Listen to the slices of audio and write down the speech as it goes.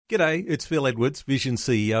G'day, it's Phil Edwards, Vision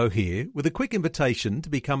CEO here, with a quick invitation to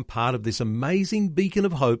become part of this amazing beacon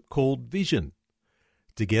of hope called Vision.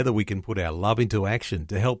 Together we can put our love into action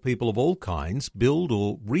to help people of all kinds build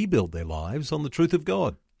or rebuild their lives on the truth of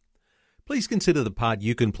God. Please consider the part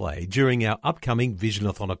you can play during our upcoming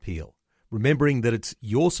Visionathon appeal, remembering that it's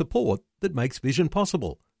your support that makes Vision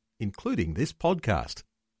possible, including this podcast.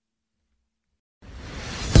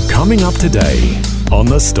 Coming up today on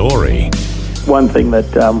The Story. One thing that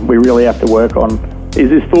we really have to work on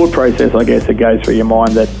is this thought process, I guess, that goes through your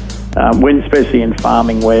mind that when, especially in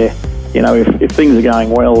farming, where, you know, if things are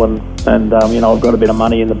going well and you know, I've got a bit of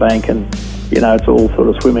money in the bank and, you know, it's all sort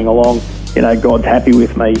of swimming along, you know, God's happy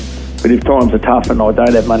with me. But if times are tough and I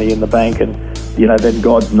don't have money in the bank and, you know, then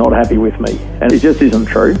God's not happy with me. And it just isn't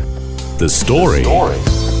true. The Story.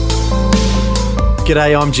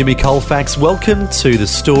 G'day, I'm Jimmy Colfax. Welcome to The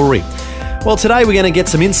Story. Well, today we're going to get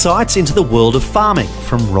some insights into the world of farming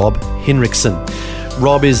from Rob Hinrichsen.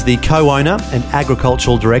 Rob is the co-owner and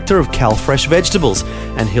agricultural director of Kalfresh Vegetables,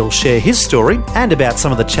 and he'll share his story and about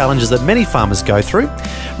some of the challenges that many farmers go through.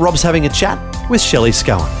 Rob's having a chat with Shelley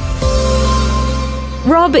Scowen.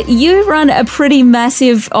 Rob, you run a pretty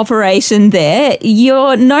massive operation there.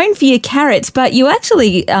 You're known for your carrots, but you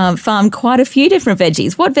actually farm quite a few different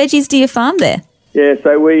veggies. What veggies do you farm there? Yeah,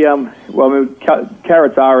 so we,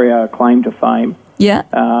 carrots are our claim to fame. Yeah.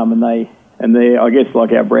 And they're, I guess,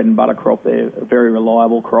 like our bread and butter crop. They're a very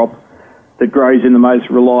reliable crop that grows in the most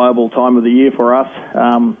reliable time of the year for us,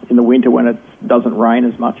 in the winter when it doesn't rain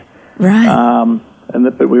as much. Right.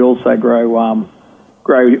 But we also grow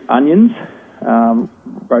onions,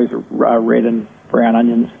 both red and brown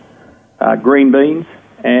onions, green beans,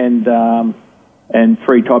 and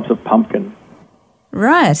 3 types of pumpkin.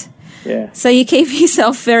 Right. Yeah. So you keep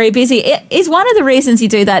yourself very busy. Is one of the reasons you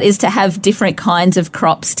do that is to have different kinds of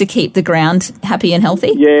crops to keep the ground happy and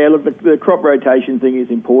healthy? Yeah, look, the crop rotation thing is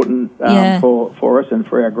important for us and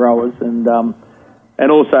for our growers, and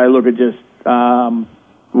also look at just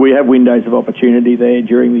we have windows of opportunity there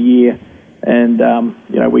during the year, and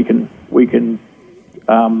you know we can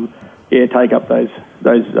take up those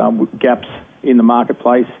gaps in the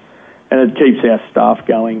marketplace, and it keeps our staff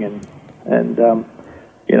going and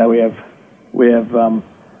you know, we have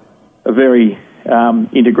a very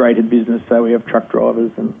integrated business. So we have truck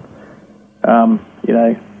drivers and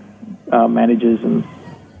managers and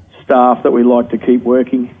staff that we like to keep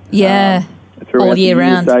working. Yeah, all year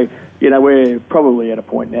round. So you know, we're probably at a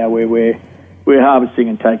point now where we're harvesting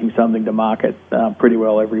and taking something to market pretty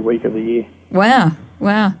well every week of the year. Wow.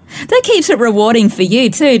 That keeps it rewarding for you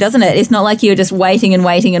too, doesn't it? It's not like you're just waiting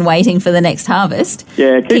for the next harvest.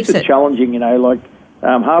 Yeah, it keeps it challenging. You know, like.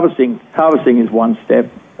 Harvesting is one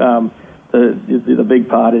step. The big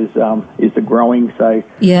part is the growing. So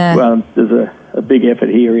there's a big effort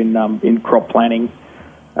here in crop planning,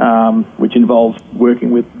 which involves working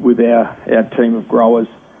with our team of growers,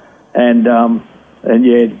 and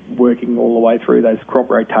working all the way through those crop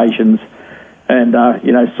rotations, and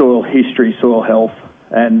soil history, soil health,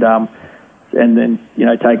 and then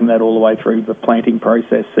taking that all the way through the planting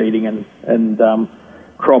process, seeding, and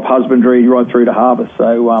crop husbandry right through to harvest.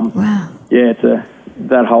 So,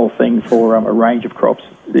 that whole thing for a range of crops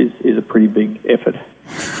is a pretty big effort.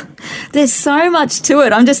 There's so much to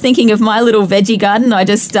it. I'm just thinking of my little veggie garden. I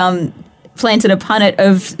just planted a punnet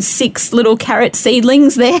of 6 little carrot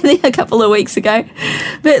seedlings there a couple of weeks ago.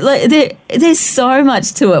 But there's so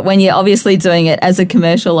much to it when you're obviously doing it as a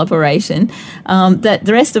commercial operation that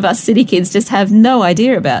the rest of us city kids just have no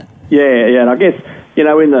idea about. Yeah, and I guess,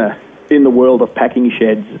 in the world of packing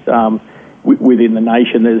sheds within the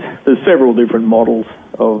nation, there's several different models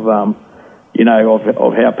of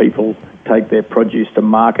how people take their produce to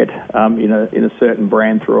market in a certain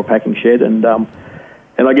brand through a packing shed, and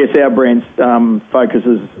I guess our brand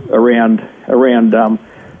focuses around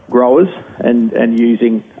growers and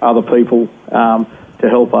using other people to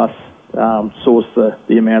help us source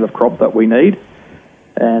the amount of crop that we need,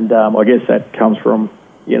 and I guess that comes from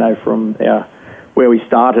our where we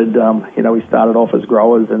started. We started off as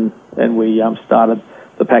growers, and we started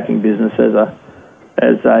the packing business as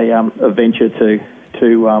a venture to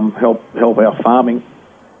help our farming,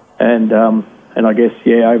 and I guess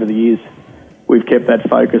over the years we've kept that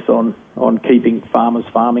focus on keeping farmers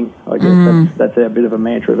farming. I guess that's our bit of a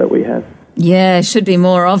mantra that we have. Yeah, should be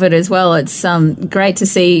more of it as well. It's great to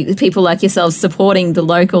see people like yourselves supporting the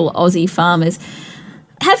local Aussie farmers.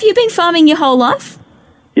 Have you been farming your whole life?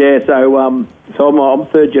 Yeah, so I'm a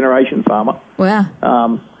third generation farmer. Wow.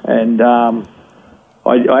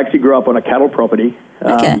 I actually grew up on a cattle property.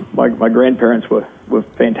 Okay. My grandparents were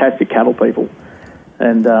fantastic cattle people,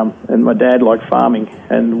 and my dad liked farming,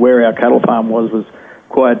 and where our cattle farm was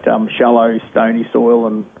quite shallow, stony soil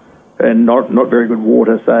and not very good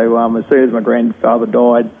water. So as soon as my grandfather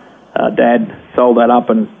died, Dad sold that up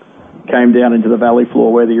and came down into the valley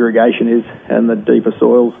floor where the irrigation is and the deeper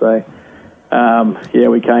soil. So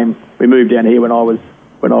we moved down here when I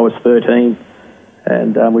was 13,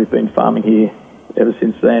 and we've been farming here ever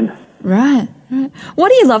since then. Right. What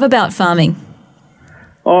do you love about farming?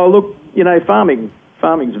 Oh, look,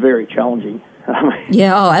 farming's very challenging.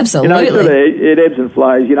 Yeah, absolutely. It ebbs and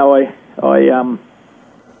flows. I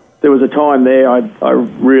there was a time there I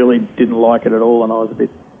really didn't like it at all, and I was a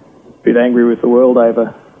bit angry with the world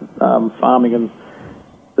over farming and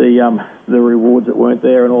the rewards that weren't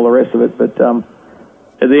there and all the rest of it. But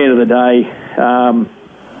at the end of the day,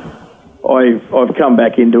 I've come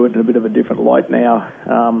back into it in a bit of a different light now,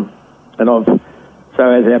 and so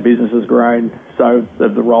as our business has grown, so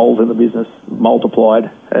have the roles in the business multiplied,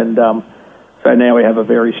 and so now we have a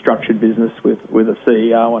very structured business with a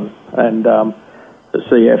CEO and the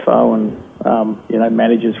CFO and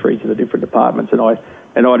managers for each of the different departments, and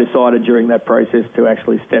I decided during that process to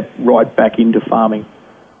actually step right back into farming.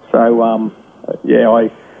 So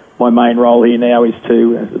my main role here now is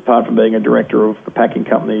to, apart from being a director of the packing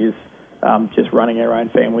company, is just running our own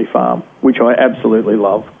family farm, which I absolutely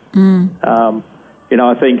love.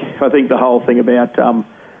 I think the whole thing about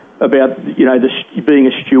being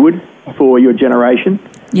a steward for your generation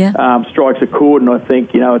strikes a chord, and I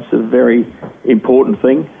think it's a very important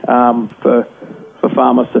thing for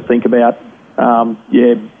farmers to think about.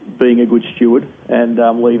 Being a good steward and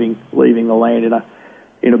leaving the land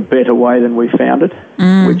in a better way than we found it,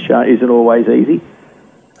 which isn't always easy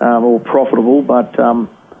or profitable, but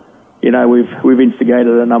we've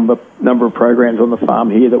instigated a number of programs on the farm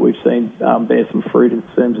here that we've seen bear some fruit in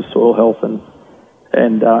terms of soil health and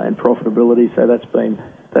profitability. So that's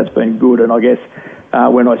been good. And I guess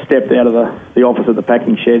when I stepped out of the office of the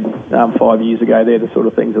packing shed 5 years ago, they're the sort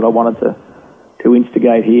of things that I wanted to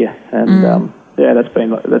instigate here. And that's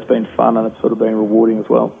been fun, and it's sort of been rewarding as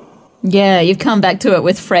well. Yeah, you've come back to it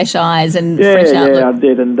with fresh eyes and fresh outlook. Yeah, I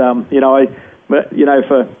did. And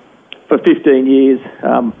for 15 years.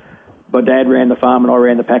 My dad ran the farm and I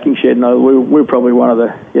ran the packing shed, and we were probably one of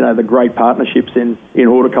the great partnerships in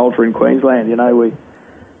horticulture in Queensland.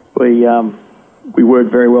 We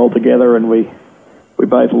worked very well together, and we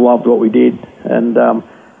both loved what we did. And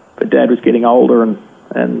but Dad was getting older and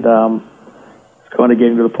it's kind of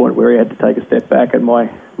getting to the point where he had to take a step back, and my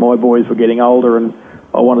boys were getting older, and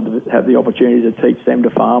I wanted to have the opportunity to teach them to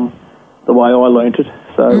farm the way I learnt it.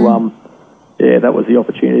 So. That was the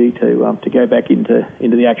opportunity to go back into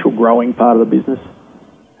the actual growing part of the business,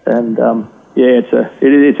 and it's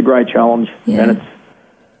a great challenge, and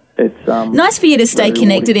it's nice for you to stay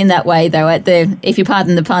connected in that way, though. At the, if you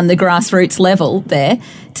pardon the pun, the grassroots level there,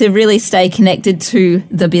 to really stay connected to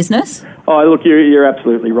the business. Oh, look, you're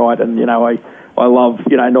absolutely right, and I love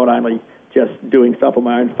not only just doing stuff on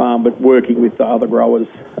my own farm, but working with the other growers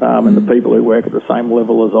and the people who work at the same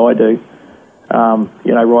level as I do.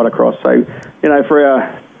 Right across. So,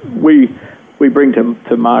 we bring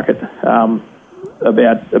to market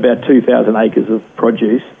about 2,000 acres of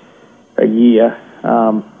produce a year.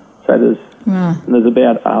 So there's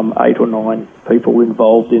about 8 or 9 people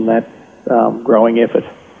involved in that growing effort.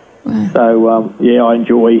 Wow. So I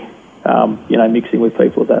enjoy mixing with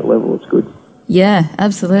people at that level. It's good. Yeah,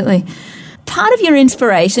 absolutely. Part of your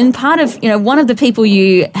inspiration, part of, one of the people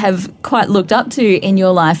you have quite looked up to in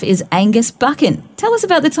your life is Angus Buchan. Tell us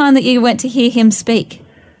about the time that you went to hear him speak.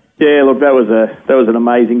 Yeah, look, that was an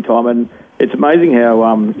amazing time, and it's amazing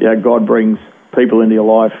how God brings people into your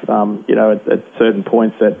life, at certain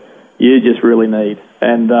points that you just really need.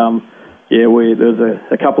 And there's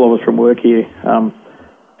a couple of us from work here,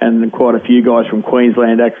 and quite a few guys from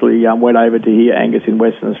Queensland actually went over to hear Angus in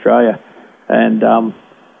Western Australia,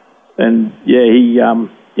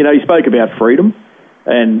 he spoke about freedom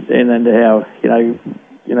and how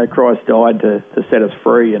Christ died to set us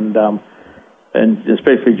free, and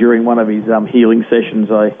especially during one of his healing sessions,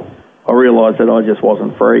 I realised that I just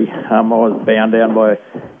wasn't free. I was bound down by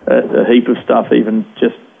a heap of stuff, even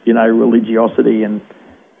just religiosity and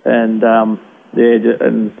I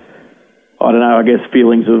don't know, I guess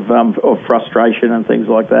feelings of frustration and things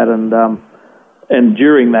like that, and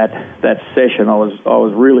during that session, I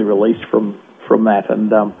was really released from that,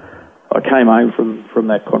 and I came home from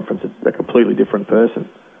that conference a completely different person,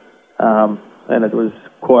 and it was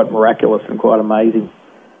quite miraculous and quite amazing.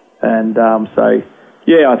 And I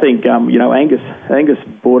think Angus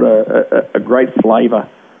brought a great flavour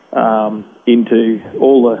into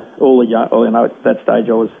all the young. At that stage,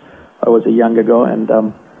 I I was a younger guy, and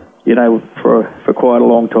for quite a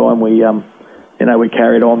long time we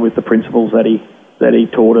carried on with the principles that he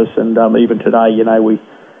taught us, and even today,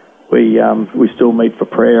 we still meet for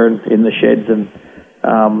prayer in the sheds, and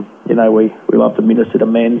we love to minister to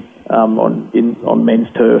men on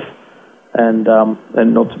men's turf, and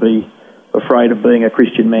not to be afraid of being a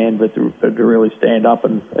Christian man, but to really stand up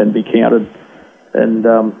and be counted. And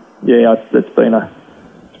it's been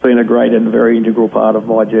a great and very integral part of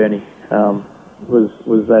my journey.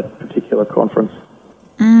 Was that particular conference.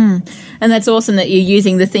 And that's awesome that you're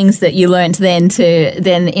using the things that you learnt then to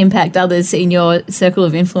then impact others in your circle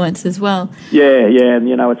of influence as well. Yeah, and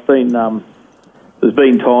it's been there's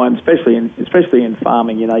been times, especially in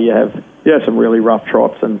farming, you have some really rough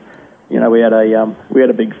trots, and we had a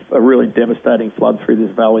really devastating flood through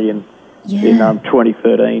this valley in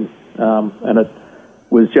 2013, and it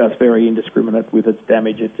was just very indiscriminate with its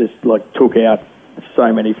damage. It just took out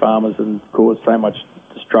so many farmers and caused so much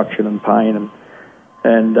destruction and pain,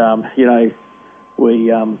 and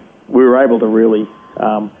we were able to really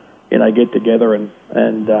get together and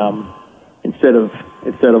instead of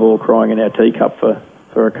all crying in our teacup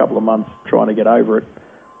for a couple of months trying to get over it,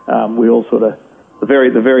 we all sort of the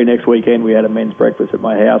very next weekend we had a men's breakfast at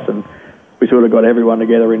my house, and we sort of got everyone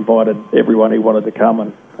together, invited everyone who wanted to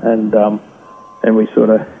come, and we sort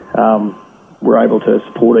of were able to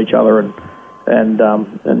support each other and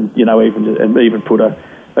even put a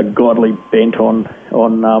godly bent on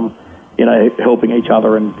helping each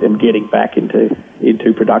other and getting back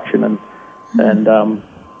into production, and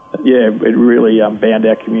it really bound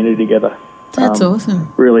our community together. That's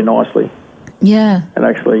awesome. Really nicely. Yeah. And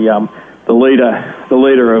actually, the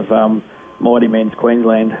leader of Mighty Men's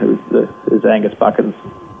Queensland, who's Angus Buchan's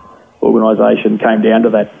organisation, came down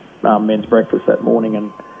to that men's breakfast that morning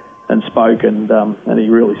and spoke, and he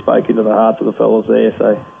really spoke into the hearts of the fellows there.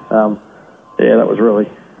 So that was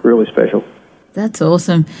really special. That's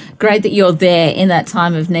awesome. Great that you're there in that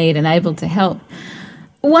time of need and able to help.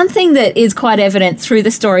 One thing that is quite evident through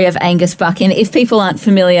the story of Angus Buchan, if people aren't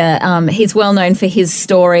familiar, he's well known for his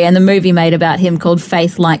story and the movie made about him called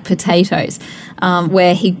Faith Like Potatoes,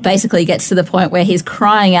 where he basically gets to the point where he's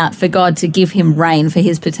crying out for God to give him rain for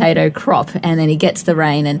his potato crop, and then he gets the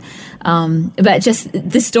rain. And but just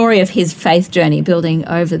the story of his faith journey building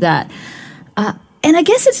over that. And I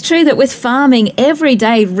guess it's true that with farming, every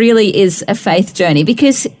day really is a faith journey,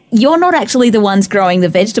 because you're not actually the ones growing the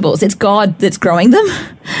vegetables. It's God that's growing them.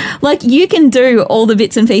 You can do all the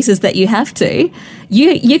bits and pieces that you have to.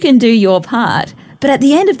 You can do your part. But at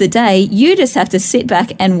the end of the day, you just have to sit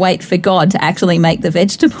back and wait for God to actually make the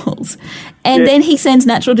vegetables. And then he sends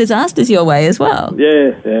natural disasters your way as well.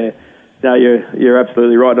 Yeah. No, you're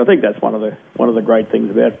absolutely right. I think that's one of the great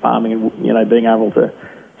things about farming, and being able to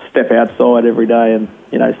step outside every day and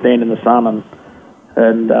stand in the sun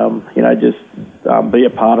and just be a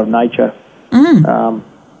part of nature.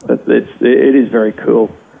 It is very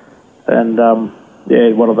cool, and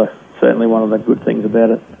certainly one of the good things about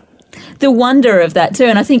it. The wonder of that too,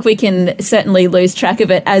 and I think we can certainly lose track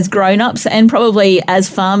of it as grown-ups and probably as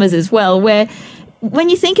farmers as well, where when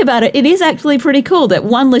you think about it, it is actually pretty cool that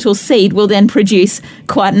one little seed will then produce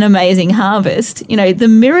quite an amazing harvest. The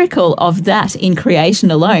miracle of that in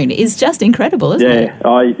creation alone is just incredible, isn't it?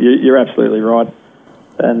 Yeah, you're absolutely right,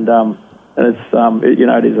 and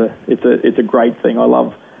it's a great thing. I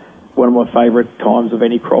love, one of my favourite times of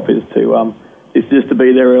any crop is just to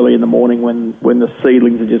be there early in the morning when the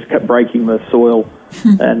seedlings are just breaking the soil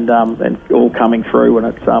and all coming through, and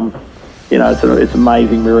it's it's an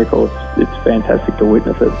amazing miracle. It's fantastic to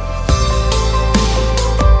witness it.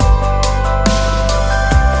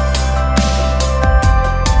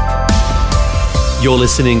 You're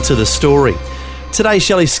listening to The Story. Today,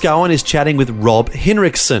 Shelley Scowen is chatting with Rob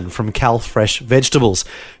Hinrichsen from Kalfresh Vegetables,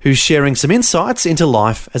 who's sharing some insights into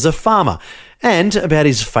life as a farmer and about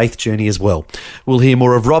his faith journey as well. We'll hear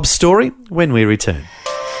more of Rob's story when we return.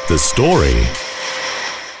 The Story.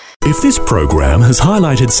 If this program has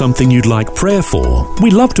highlighted something you'd like prayer for,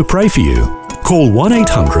 we'd love to pray for you. Call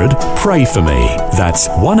 1-800-PRAY-FOR-ME. That's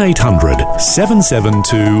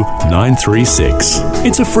 1-800-772-936.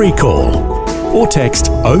 It's a free call. Or text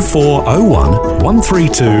 0401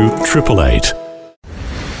 132 888.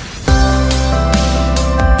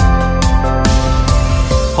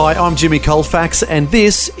 Hi, I'm Jimmy Colfax, and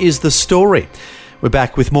this is The Story. We're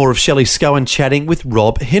back with more of Shelley Scowen chatting with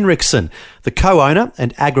Rob Hinrichsen, the co-owner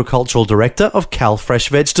and agricultural director of Kalfresh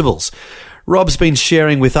Vegetables. Rob's been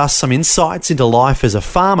sharing with us some insights into life as a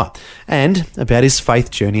farmer and about his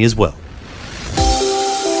faith journey as well.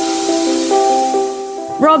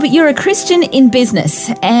 Rob, you're a Christian in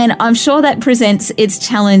business, and I'm sure that presents its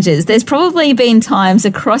challenges. There's probably been times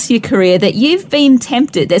across your career that you've been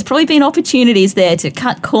tempted. There's probably been opportunities there to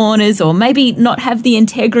cut corners or maybe not have the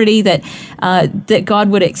integrity that that God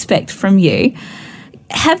would expect from you.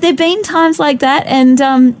 Have there been times like that, and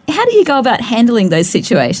how do you go about handling those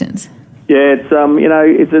situations? Yeah, it's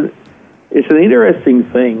it's an interesting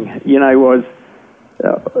thing. I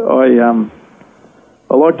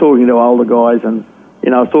like talking to older guys, and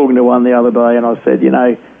I was talking to one the other day, and I said,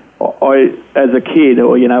 I as a kid,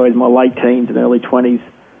 or as my late teens and early 20s,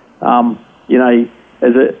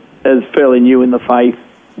 as fairly new in the faith,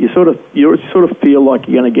 you sort of feel like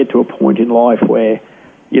you're going to get to a point in life where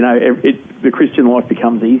the Christian life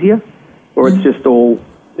becomes easier, or it's just all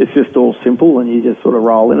simple, and you just sort of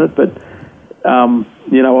roll in it. But I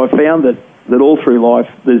found that all through life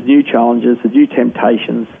there's new challenges, there's new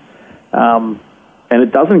temptations, and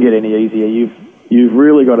it doesn't get any easier. You've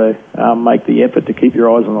really got to make the effort to keep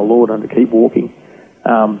your eyes on the Lord and to keep walking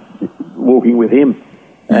with Him,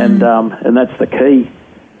 and that's the key.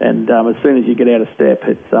 And as soon as you get out of step,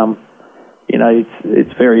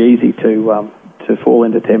 it's very easy to fall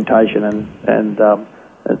into temptation, and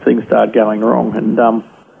things start going wrong. And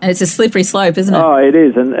it's a slippery slope, isn't it? Oh, it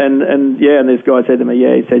is. And this guy said to me,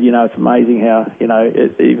 he said, it's amazing how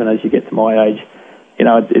even as you get to my age,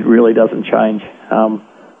 it really doesn't change.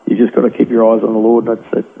 You just got to keep your eyes on the Lord.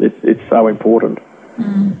 It's so important.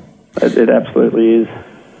 It absolutely is.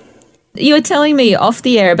 You were telling me off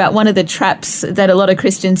the air about one of the traps that a lot of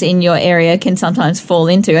Christians in your area can sometimes fall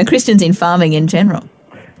into, and Christians in farming in general.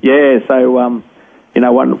 Yeah, so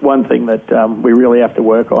one thing that we really have to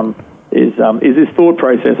work on is this thought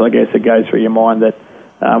process, I guess, that goes through your mind that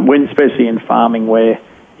when, especially in farming, where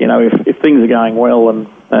if things are going well and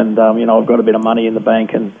I've got a bit of money in the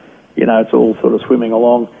bank and it's all sort of swimming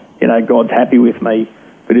along, God's happy with me.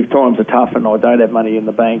 But if times are tough and I don't have money in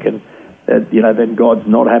the bank, and then God's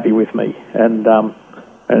not happy with me. And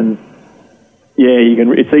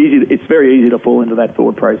it's very easy to fall into that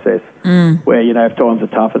thought process where if times are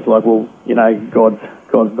tough, it's like, well, God's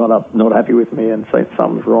not happy with me, and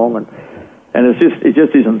something's wrong, and it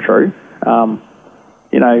just isn't true.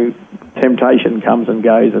 Temptation comes and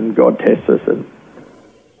goes, and God tests us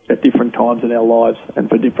at different times in our lives and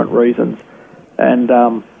for different reasons. And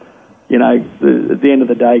at the end of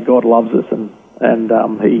the day, God loves us, and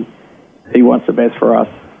He wants the best for us,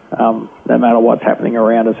 no matter what's happening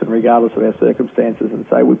around us and regardless of our circumstances. And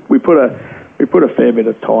so we put a fair bit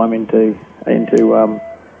of time into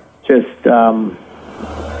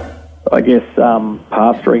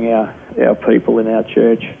pastoring our people in our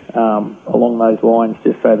church along those lines,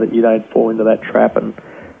 just so that you don't fall into that trap, and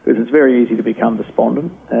because it's very easy to become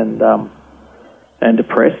despondent and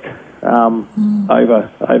depressed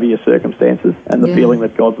over your circumstances and the feeling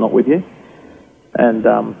that God's not with you, and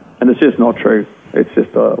it's just not true. It's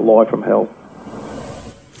just a lie from hell.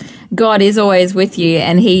 God is always with you,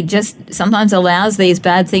 and He just sometimes allows these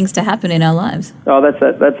bad things to happen in our lives. Oh,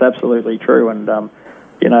 that's absolutely true, and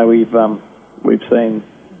we've seen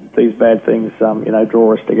these bad things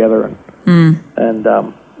draw us together and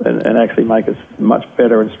actually make us much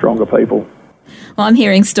better and stronger people. Well, I'm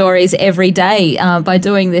hearing stories every day by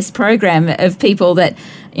doing this program of people that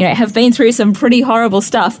have been through some pretty horrible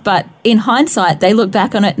stuff, but in hindsight they look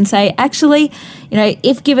back on it and say, actually,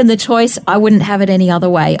 if given the choice, I wouldn't have it any other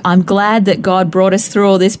way. I'm glad that God brought us through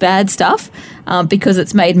all this bad stuff because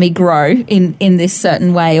it's made me grow in this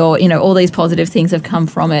certain way, or all these positive things have come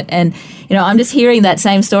from it. And I'm just hearing that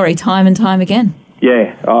same story time and time again.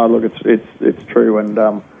 Yeah, look, it's true, and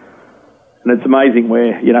it's amazing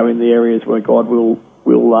where in the areas where God will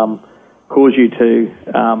cause you to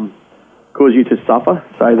suffer,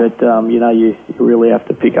 so that you really have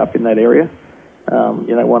to pick up in that area.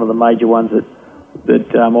 One of the major ones that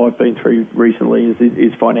I've been through recently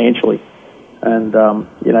is financially, and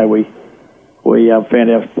we found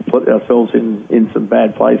ourselves in some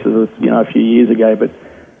bad places a few years ago, but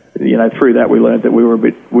through that we learned that we were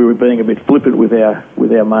being a bit flippant with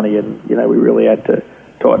our money, and we really had to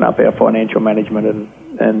tighten up our financial management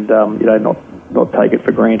and not take it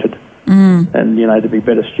for granted, and to be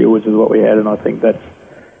better stewards of what we had. And I think that's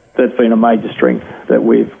been a major strength that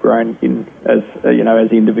we've grown in as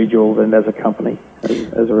individuals and as a company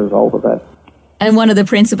as a result of that. And one of the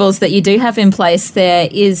principles that you do have in place there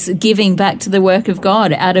is giving back to the work of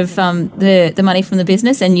God out of the money from the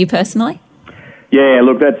business, and you personally. Yeah,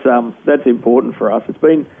 look, that's important for us. It's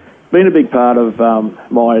been a big part of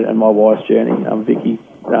my and my wife's journey, Vicky.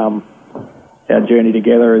 Our journey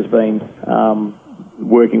together has been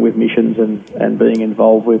working with missions and being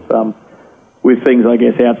involved with with things, I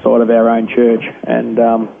guess, outside of our own church and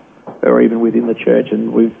or even within the church,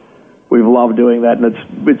 and we've loved doing that, and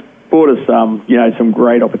it's brought us some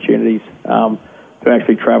great opportunities to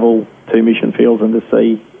actually travel to mission fields and to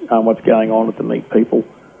see what's going on and to meet people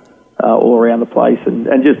all around the place,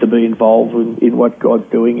 and just to be involved in what God's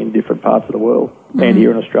doing in different parts of the world and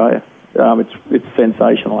here in Australia. It's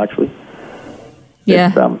sensational, actually.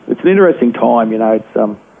 Yeah, it's an interesting time. We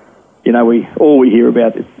hear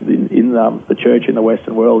about in the church in the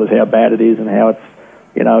Western world is how bad it is and how it's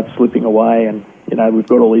slipping away, and we've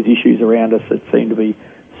got all these issues around us that seem to be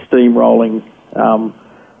steamrolling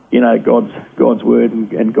God's word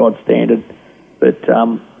and God's standard. But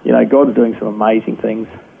God's doing some amazing things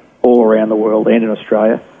all around the world and in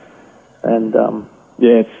Australia, and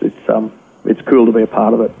it's cool to be a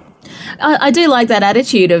part of it. I do like that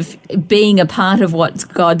attitude of being a part of what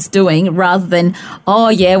God's doing, rather than,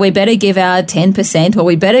 we better give our 10% or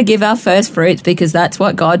we better give our first fruits because that's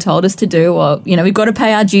what God told us to do, or, we've got to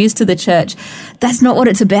pay our dues to the church. That's not what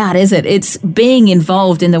it's about, is it? It's being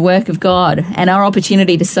involved in the work of God and our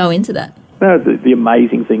opportunity to sow into that. No, the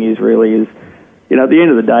amazing thing is at the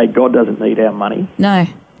end of the day, God doesn't need our money. No.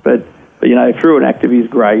 But through an act of His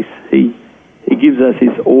grace, He gives us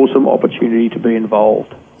His awesome opportunity to be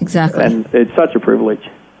involved. Exactly. And it's such a privilege.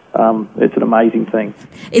 It's an amazing thing.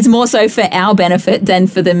 It's more so for our benefit than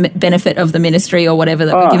for the benefit of the ministry or whatever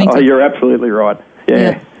that we're giving to. You're absolutely right.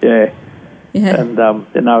 Yeah. And,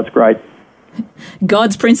 it's great.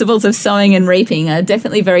 God's principles of sowing and reaping are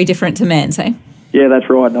definitely very different to man's, eh? Yeah, that's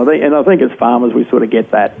right. And I think as farmers we sort of get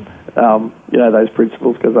that, those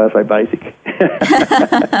principles because they're so basic.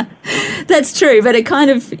 That's true, but it kind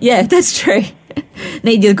of, that's true.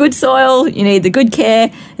 Need the good soil, you need the good care,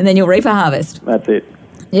 and then you'll reap a harvest. That's it.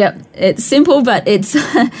 Yep, it's simple, but it's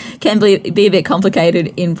can be a bit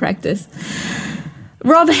complicated in practice.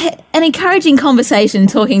 Rob, an encouraging conversation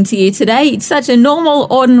talking to you today. It's such a normal,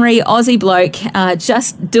 ordinary Aussie bloke,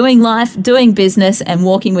 just doing life, doing business, and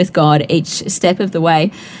walking with God each step of the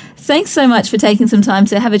way. Thanks so much for taking some time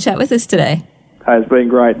to have a chat with us today. Hey, it's been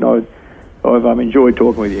great, and I've enjoyed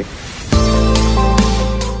talking with you.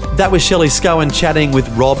 That was Shelley Scowen chatting with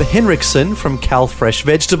Rob Hinrichsen from Kalfresh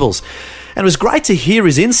Vegetables. And it was great to hear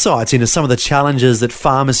his insights into some of the challenges that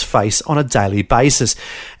farmers face on a daily basis.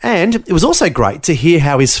 And it was also great to hear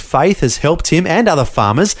how his faith has helped him and other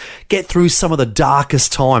farmers get through some of the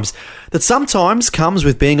darkest times that sometimes comes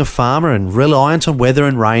with being a farmer and reliant on weather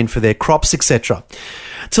and rain for their crops, etc.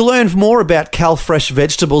 To learn more about Kalfresh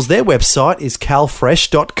Vegetables, their website is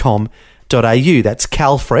kalfresh.com.au. That's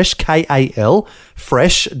Kalfresh, K-A-L,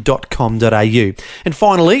 fresh.com.au. And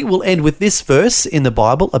finally, we'll end with this verse in the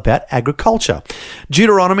Bible about agriculture.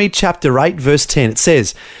 Deuteronomy chapter 8, verse 10, it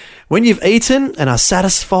says, "When you've eaten and are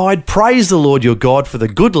satisfied, praise the Lord your God for the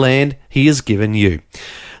good land He has given you."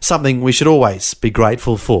 Something we should always be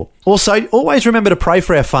grateful for. Also, always remember to pray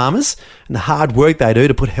for our farmers and the hard work they do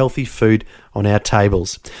to put healthy food on our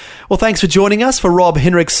tables. Well, thanks for joining us for Rob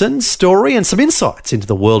Hinrichsen's story and some insights into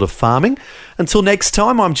the world of farming. Until next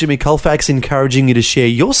time, I'm Jimmy Colfax, encouraging you to share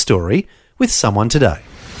your story with someone today.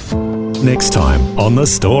 Next time on The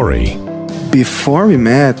Story. Before we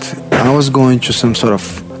met, I was going through some sort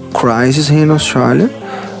of crisis here in Australia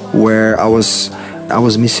where I was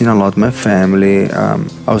missing a lot my family. I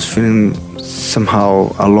was feeling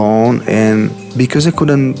somehow alone, and because I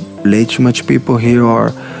couldn't relate to much people here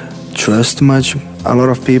or trust much a lot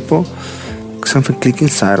of people, something clicked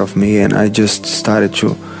inside of me, and I just started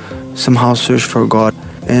to somehow search for God,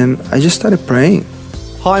 and I just started praying.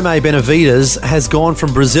 Jaime Benavides has gone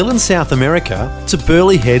from Brazil and South America to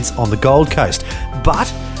Burleigh Heads on the Gold Coast, but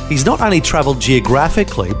he's not only travelled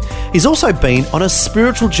geographically, he's also been on a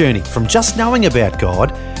spiritual journey from just knowing about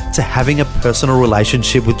God to having a personal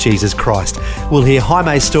relationship with Jesus Christ. We'll hear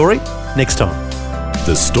Jaime's story next time.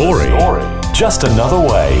 The Story. Just another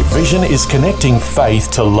way Vision is connecting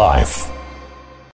faith to life.